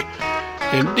RCA.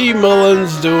 And Dee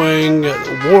Mullins doing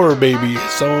War Baby,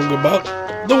 song about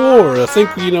the war. I think,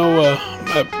 I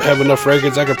have enough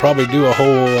records. I could probably do a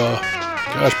whole,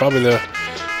 probably the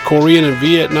Korean and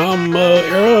Vietnam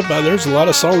era. But there's a lot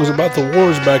of songs about the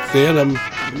wars back then.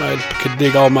 I could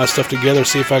dig all my stuff together,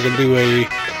 see if I can do a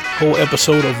whole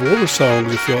episode of war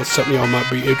songs if it's something y'all might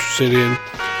be interested in.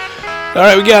 All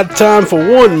right, we got time for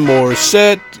one more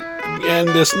set. And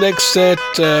this next set,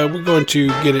 we're going to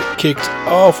get it kicked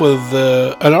off with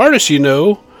an artist you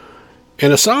know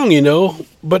and a song you know,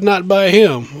 but not by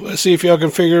him. Let's see if y'all can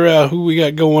figure out who we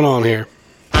got going on here.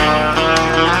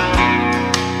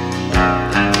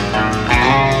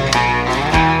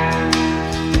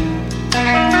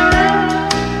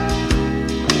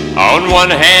 On one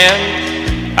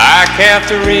hand, I count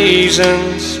the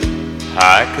reasons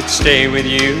I could stay with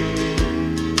you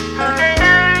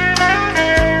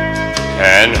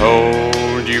and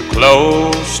hold you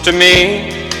close to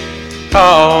me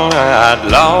all night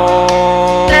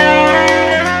long.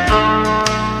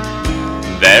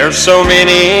 There's so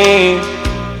many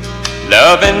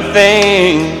loving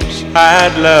things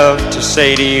I'd love to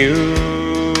say to you.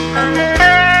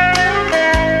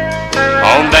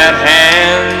 On that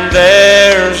hand,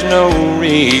 there's no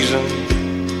reason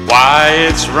why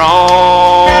it's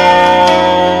wrong.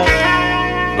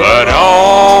 But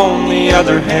on the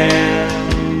other hand,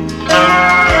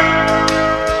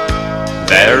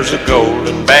 there's a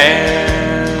golden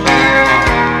band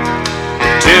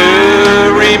to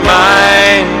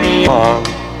remind me of one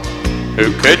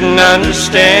who couldn't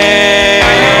understand.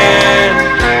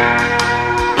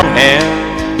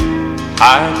 And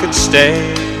I could stay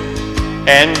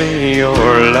and be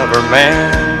your lover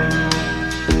man,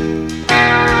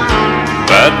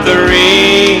 but the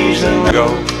reason I go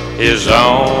is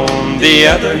on the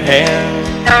other hand.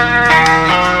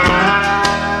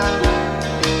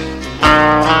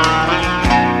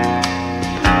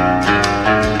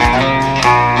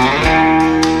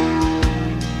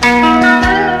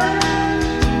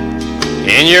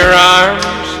 In your arms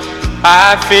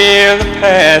I feel the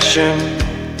passion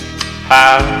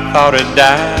I thought I'd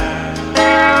die.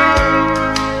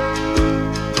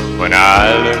 When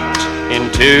I looked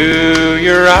into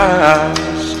your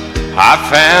eyes, I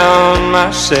found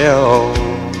myself.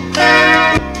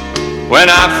 When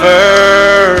I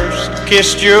first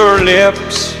kissed your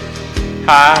lips,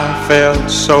 I felt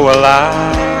so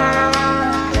alive.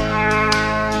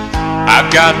 I've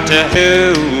got to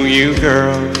tell you,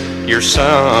 girl, you're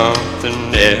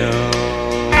something else.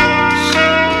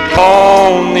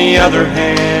 On the other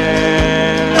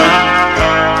hand,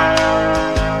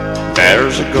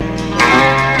 there's a girl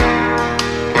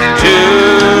to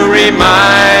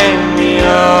remind me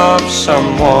of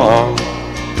someone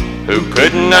who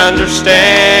couldn't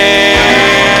understand.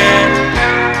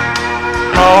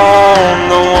 On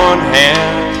the one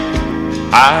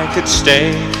hand, I could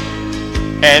stay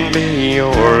and be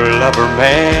your lover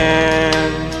man,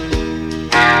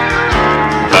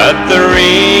 but the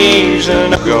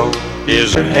reason I go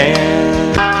is her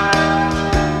hand.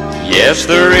 Yes,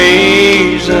 the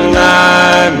reason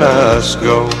I must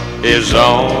go is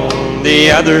on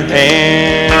the other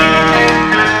hand.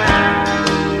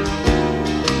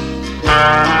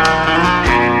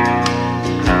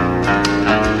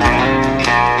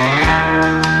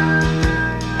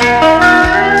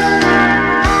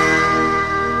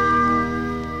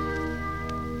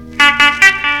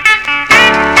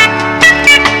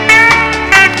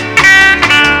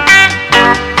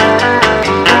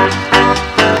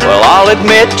 I'll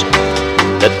admit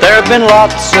that there have been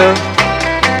lots of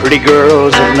pretty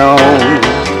girls I've known.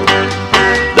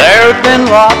 There have been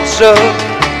lots of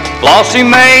Flossie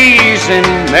Mays and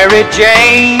Mary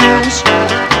Janes,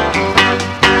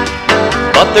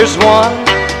 but there's one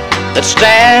that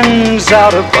stands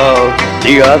out above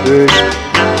the others.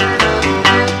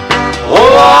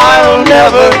 Oh, I'll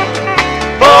never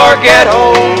forget,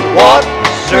 oh,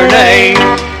 what's her name?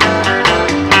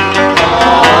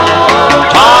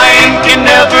 Time can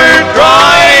never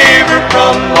drive her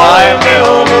from my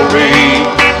memory.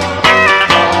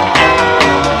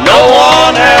 No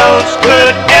one else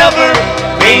could ever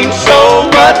mean so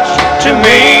much to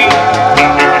me.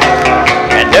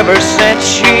 And ever since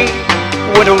she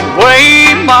went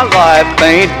away, my life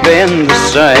ain't been the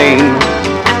same.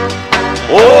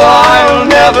 Oh, I'll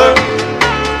never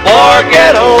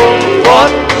forget, oh,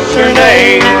 what's her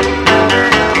name?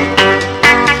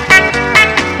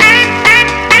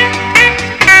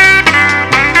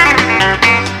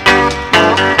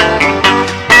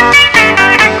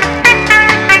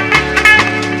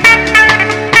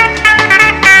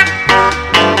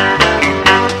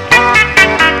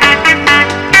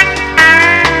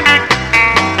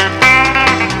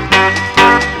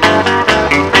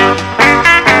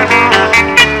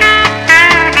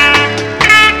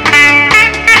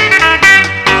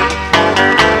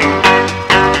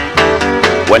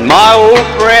 When my old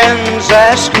friends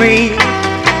ask me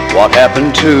what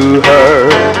happened to her,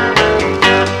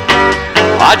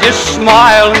 I just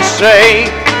smile and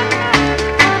say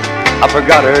I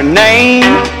forgot her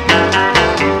name.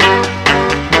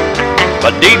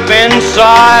 But deep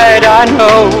inside I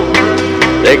know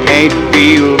they can't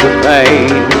feel the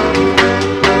pain.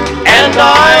 And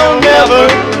I'll never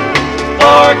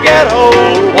forget, oh,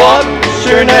 what's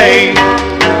her name?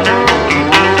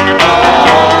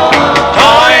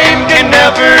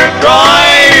 Never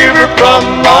drive her from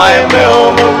my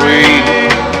memory.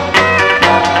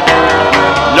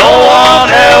 No one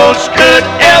else could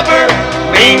ever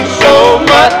mean so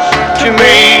much to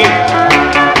me.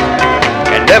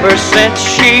 And ever since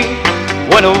she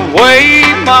went away,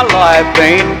 my life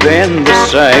ain't been the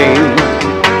same.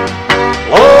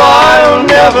 Oh, I'll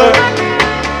never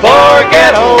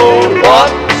forget, oh,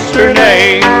 what's her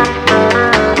name?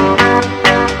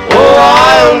 Oh,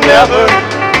 I'll never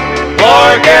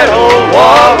forget, oh,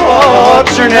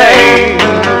 what's her name?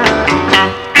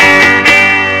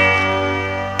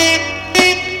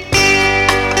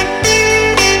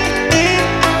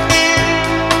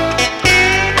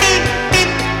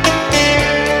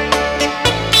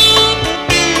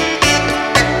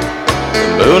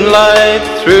 Moonlight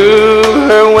through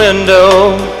her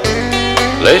window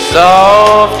lay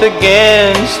soft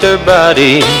against her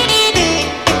body.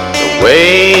 The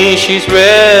way she's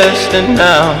resting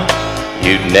now,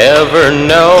 you'd never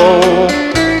know.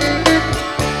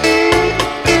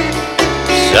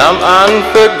 Some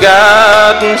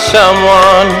unforgotten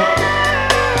someone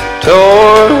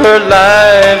tore her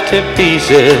life to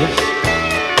pieces,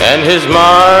 and his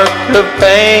mark of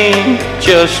pain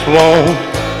just won't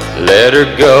let her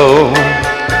go.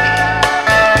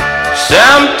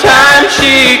 Sometimes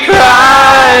she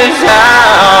cries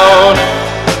out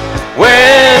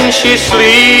when she's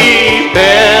sleeping,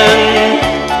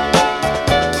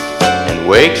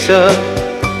 wakes up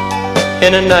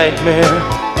in a nightmare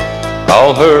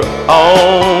all her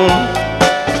own.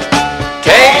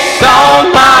 Takes all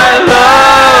my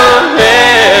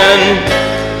loving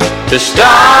to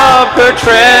stop her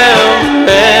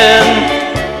trembling.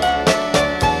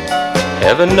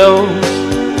 Heaven knows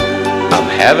I'm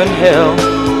having hell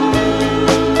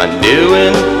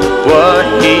undoing what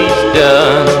he's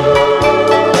done.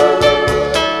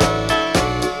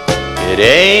 It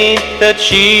ain't that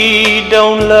she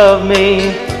don't love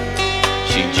me,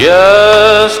 she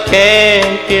just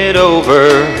can't get over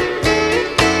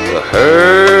the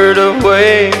hurt of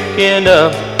waking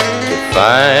up to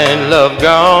find love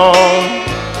gone.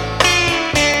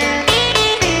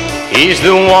 He's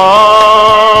the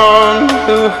one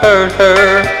who hurt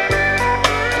her,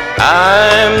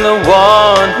 I'm the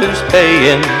one who's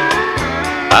paying.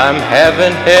 I'm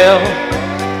having hell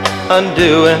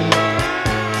undoing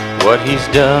what he's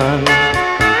done.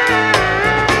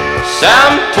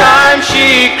 Sometimes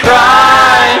she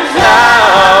cries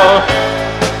out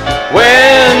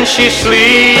when she's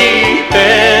sleeping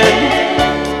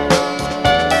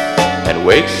and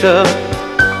wakes up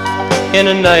in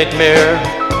a nightmare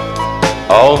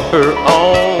all her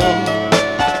own.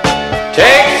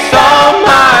 Takes all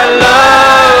my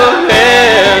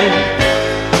loving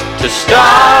to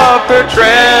stop her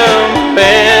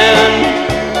trembling.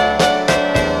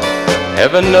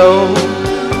 Heaven knows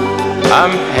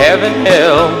I'm having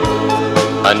hell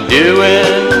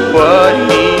undoing what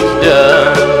he's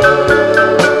done.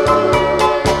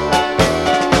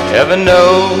 Heaven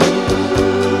knows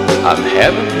I'm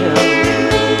having hell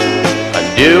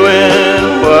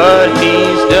undoing what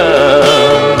he's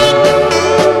done.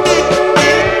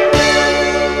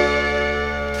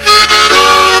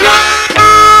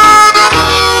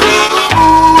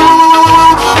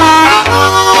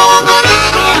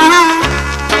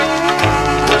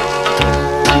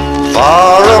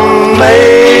 For a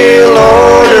mail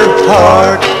order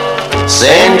part,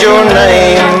 send your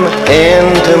name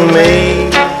into me.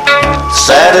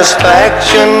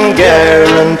 Satisfaction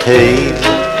guaranteed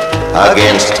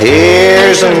against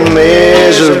tears and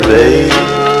misery.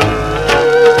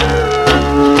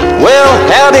 Well,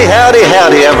 howdy, howdy,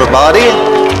 howdy, everybody.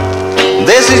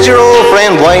 This is your old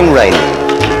friend Wayne Rainey.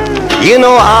 You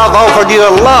know, I've offered you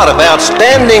a lot of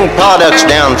outstanding products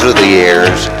down through the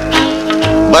years.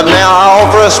 But now I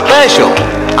offer a special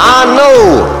I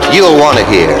know you'll want to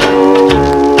hear.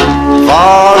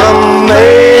 For a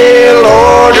mail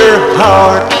order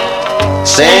heart,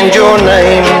 send your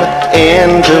name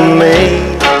into me.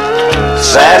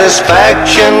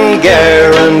 Satisfaction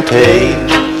guaranteed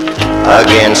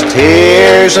against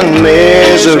tears and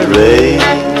misery.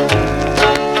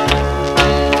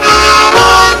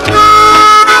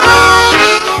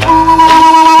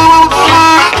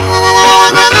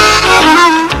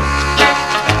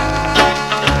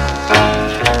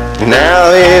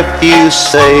 Now if you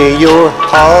say your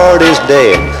heart is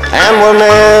dead and will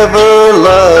never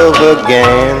love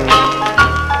again,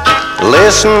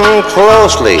 listen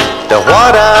closely to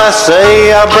what I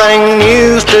say. I bring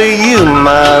news to you,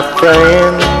 my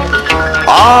friend.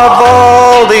 Of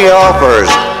all the offers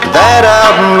that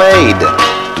I've made,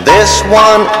 this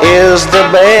one is the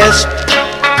best.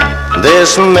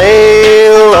 This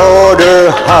mail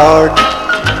order heart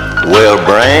will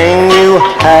bring you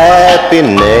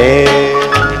happiness.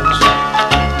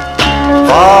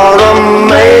 For a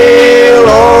mail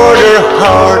order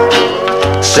heart,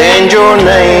 send your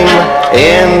name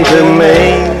into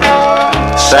me.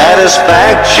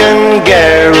 Satisfaction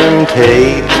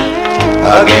guaranteed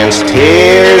against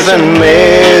tears and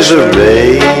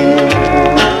misery.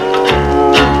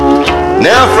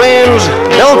 Now friends,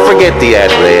 don't forget the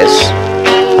address.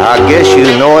 I guess you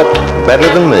know it better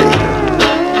than me.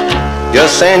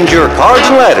 Just send your cards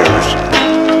and letters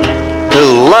to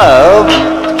Love,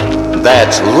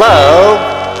 that's Love,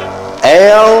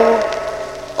 L-O-V-E.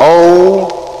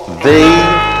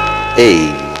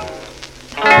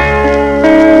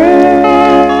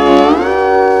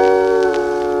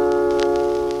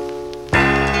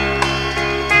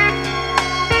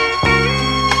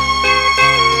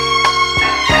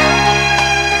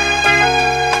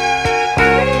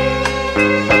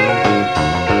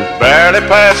 Barely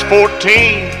past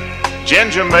 14,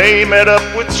 Ginger May met up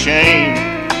with Shane,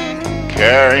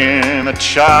 carrying a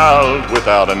child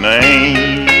without a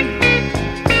name.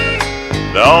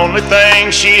 The only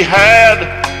thing she had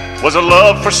was a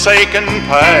love-forsaken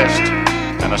past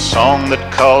and a song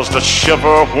that caused a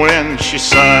shiver when she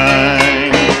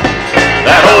sang.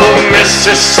 That old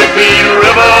Mississippi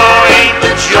River ain't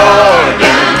the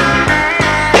Jordan,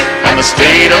 and the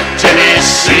state of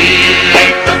Tennessee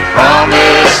ain't the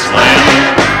promised land.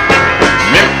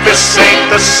 Memphis ain't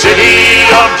the city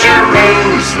of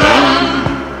Jerusalem,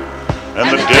 and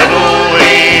the devil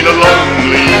ain't a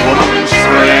lonely woman's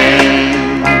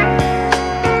friend.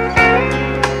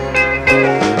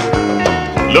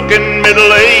 Looking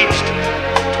middle-aged,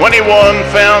 21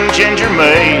 found Ginger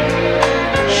May,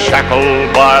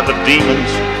 shackled by the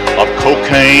demons of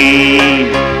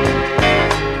cocaine.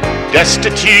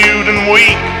 Destitute and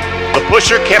weak, the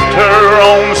pusher kept her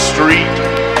on the street,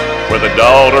 where the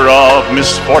daughter of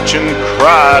misfortune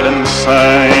cried and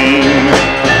sang.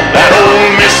 That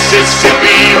old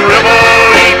Mississippi River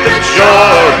ain't the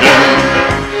Jordan,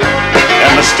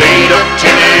 and the state of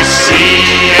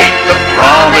Tennessee ain't the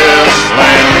promised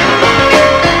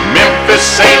land.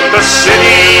 Memphis ain't the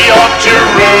city of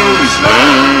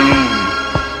Jerusalem,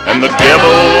 and the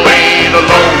devil ain't a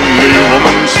lonely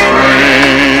woman's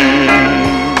friend.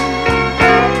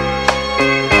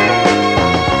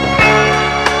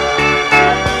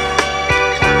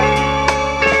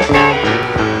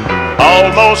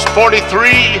 Almost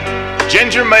 43,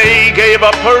 Ginger May gave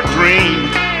up her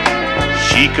dream.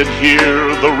 She could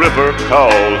hear the river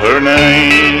call her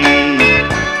name.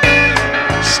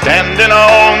 Standing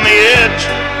on the edge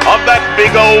of that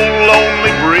big old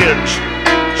lonely bridge,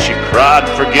 she cried,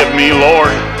 "Forgive me,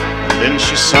 Lord," then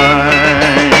she sang.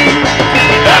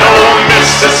 That old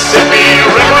Mississippi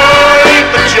River ain't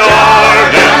the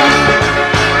Jordan,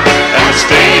 and the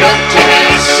state of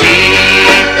Tennessee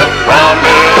ain't the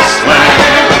promised land.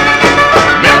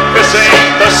 Memphis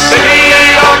ain't the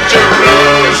city of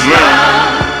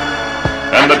Jerusalem,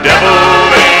 and the devil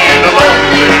ain't a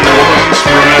lonely woman's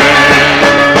friend.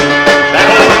 That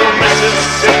old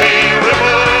Mississippi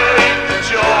River ain't the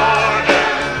Jordan,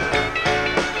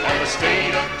 and the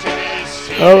state of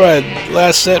Tennessee. All right,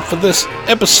 last set for this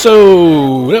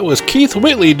episode. That was Keith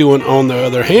Whitley doing On the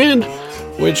Other Hand,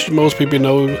 which most people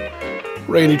know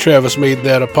Randy Travis made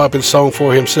that a popular song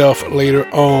for himself later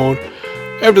on.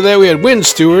 After that, we had Wynn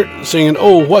Stewart singing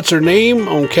Oh, What's Her Name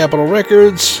on Capitol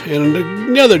Records. And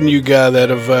another new guy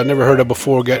that I've never heard of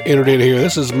before got entered in here.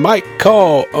 This is Mike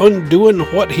Call, Undoing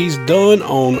What He's Done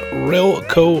on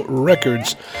Relco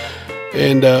Records.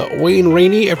 And Wayne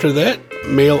Rainey after that,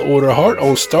 Mail Order Heart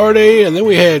on Starday. And then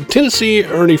we had Tennessee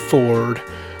Ernie Ford,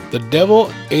 The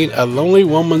Devil Ain't a Lonely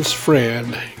Woman's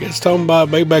Friend. It's talking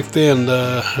about way back then.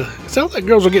 It sounds like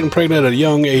girls were getting pregnant at a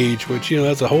young age, which, you know,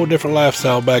 that's a whole different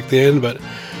lifestyle back then, but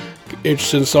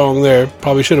interesting song there.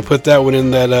 Probably should have put that one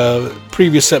in that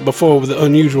previous set before with the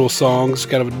unusual songs,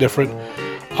 kind of a different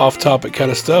off-topic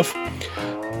kind of stuff.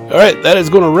 All right, that is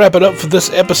going to wrap it up for this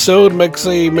episode. Make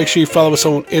sure you follow us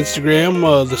on Instagram,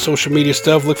 the social media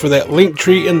stuff. Look for that link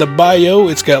tree in the bio.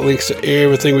 It's got links to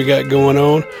everything we got going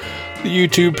on. The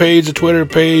YouTube page, the Twitter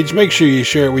page. Make sure you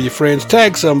share it with your friends.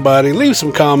 Tag somebody. Leave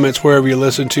some comments wherever you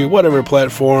listen to, whatever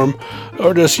platform.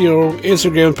 Or just,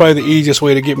 Instagram is probably the easiest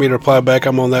way to get me to reply back.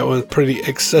 I'm on that one. Pretty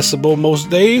accessible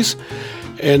most days.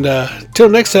 And till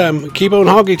next time, keep on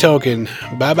honky-tonking.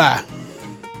 Bye-bye.